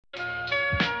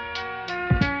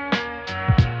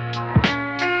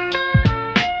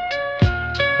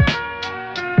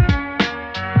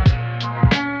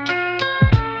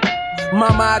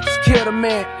Mama, I just killed a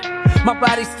man. My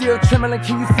body's still trembling,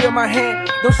 can you feel my hand?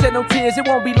 Don't shed no tears, it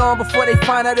won't be long before they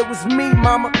find out it was me,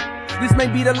 mama. This may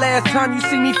be the last time you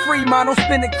see me free, ma, don't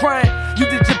spend it crying. You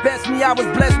did your best, me, I was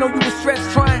blessed, know you was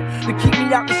stressed trying to keep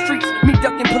me out the streets, me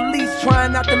ducking police,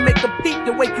 trying not to make a beat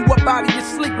to wake you up out of your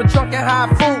sleep. A drunk and high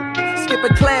fool,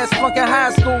 skipping class, funkin'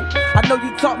 high school. I know you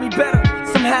taught me better,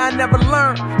 somehow I never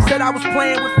learned. Said I was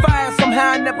playing with fire, somehow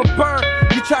I never burned.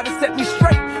 You tried to set me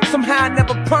straight, somehow I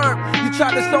never burned. You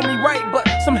tried to show me right, but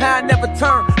somehow I never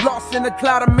turned. Lost in a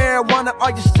cloud of marijuana,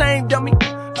 are you ashamed of me?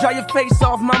 Dry your face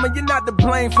off, mama, you're not to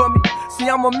blame for me. See,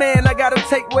 I'm a man, I gotta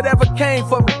take whatever came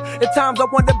for me. At times I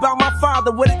wonder about my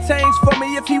father, would it change for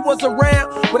me if he was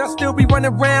around? Would I still be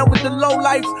running around with the low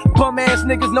life? Bum ass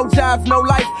niggas, no jobs, no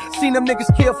life. Seen them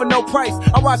niggas kill for no price.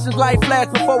 I watched his life flash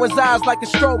before his eyes like a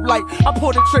strobe light. I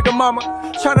pulled the trigger, mama,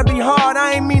 tryna be hard,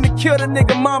 I ain't mean to kill the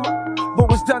nigga, mama. But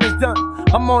what's done is done,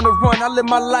 I'm on the run. I live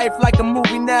my life like a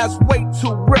movie, now it's way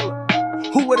too real.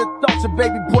 Who would've thought your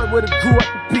baby boy would've grew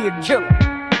up to be a killer?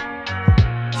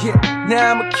 Yeah,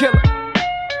 now I'm a killer.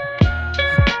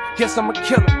 Guess I'm a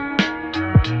killer.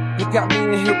 You got me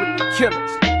in here with the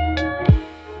killers.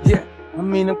 Yeah, I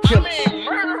mean I'm killers. I mean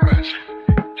murderers.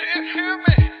 Do you hear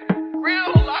me?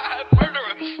 Real live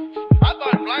murderers. I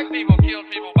thought black people killed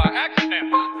people by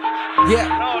accident. Yeah.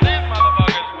 No, them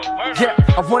motherfuckers was murderers.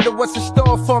 Yeah, I wonder what's in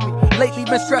store for me. Lately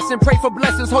been stressing, pray for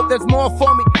blessings, hope there's more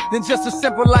for me than just a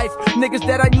simple life. Niggas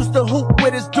that I used to hoop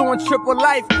with is doing triple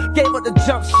life. Gave up the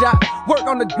jump shot, worked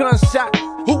on the gunshot.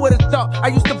 Who would've thought I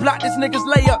used to block this nigga's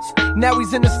layups? Now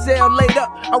he's in the cell laid up.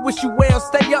 I wish you well,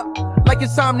 stay up like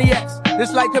insomniacs.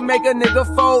 This like to make a nigga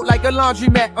fold like a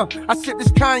laundromat. I sip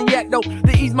this cognac though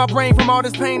to ease my brain from all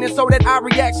this pain and so that I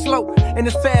react slow. In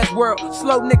this fast world,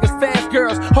 slow niggas, fast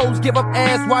girls, hoes give up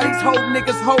ass while these hoe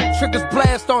niggas hold triggers,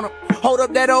 blast on them. Hold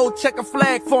up that old checker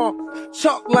flag for 'em.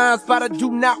 Chalk lines by the do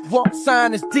not walk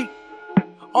sign is deep.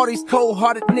 All these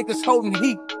cold-hearted niggas holding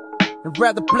heat and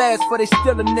rather blast for they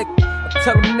still a nigga. I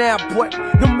tell them now, boy,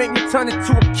 don't make me turn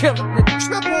into a killer, nigga.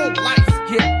 Triple life.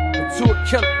 Yeah, into a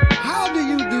killer. How do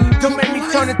you do? Don't make me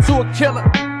turn into a killer.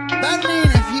 That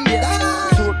means if he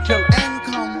dies to a killer and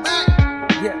come back,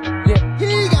 yeah,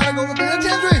 he gotta go to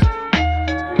penitentiary.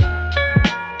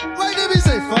 Like they be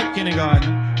say, fuck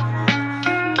kindergarten.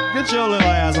 Get your little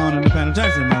ass on in the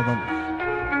penitentiary, motherfucker.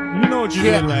 You know what you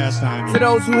did last time. To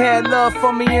those who had love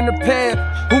for me in the past,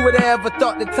 who would have ever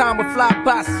thought that time would fly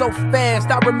by so fast?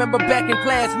 I remember back in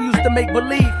class, we used to make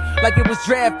believe like it was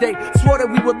draft day. Swore that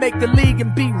we would make the league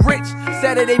and be rich.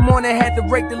 Saturday morning had to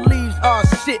rake the leaves. Oh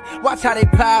shit, watch how they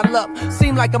pile up.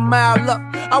 Seemed like a mile up.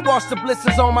 I wash the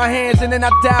blisters on my hands and then I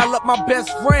dial up my best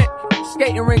friend.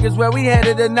 Skating rink is where we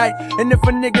headed tonight. And if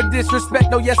a nigga disrespect,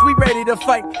 oh yes, we ready to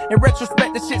fight. In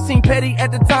retrospect, the shit seemed petty.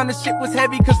 At the time, the shit was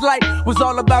heavy, cause life was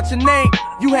all about your name.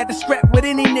 You had to scrap with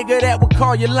any nigga that would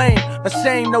call you lame. A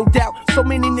shame, no doubt. So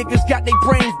many niggas got their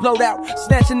brains blowed out.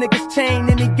 Snatch a nigga's chain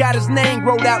and he got his name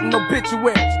wrote out in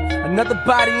obituaries. Another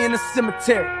body in the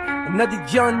cemetery. Another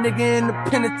young nigga in the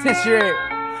penitentiary.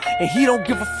 And he don't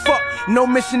give a fuck, no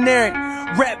missionary.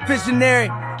 Rap visionary.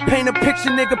 Paint a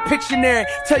picture, nigga, Pictionary.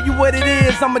 Tell you what it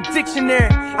is, I'm a dictionary.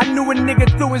 I knew a nigga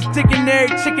through his dictionary.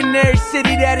 Chickenary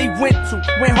city that he went to.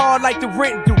 Went hard like the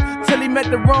rent do, till he met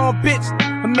the wrong bitch.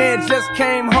 A man just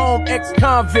came home,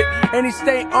 ex-convict, and he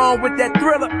stayed on with that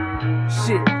thriller.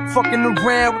 Shit, fucking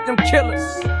around with them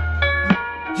killers.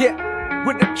 Yeah,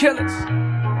 with the killers.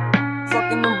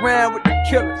 Fucking around with the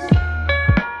killers.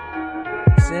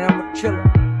 Say I'm a killer.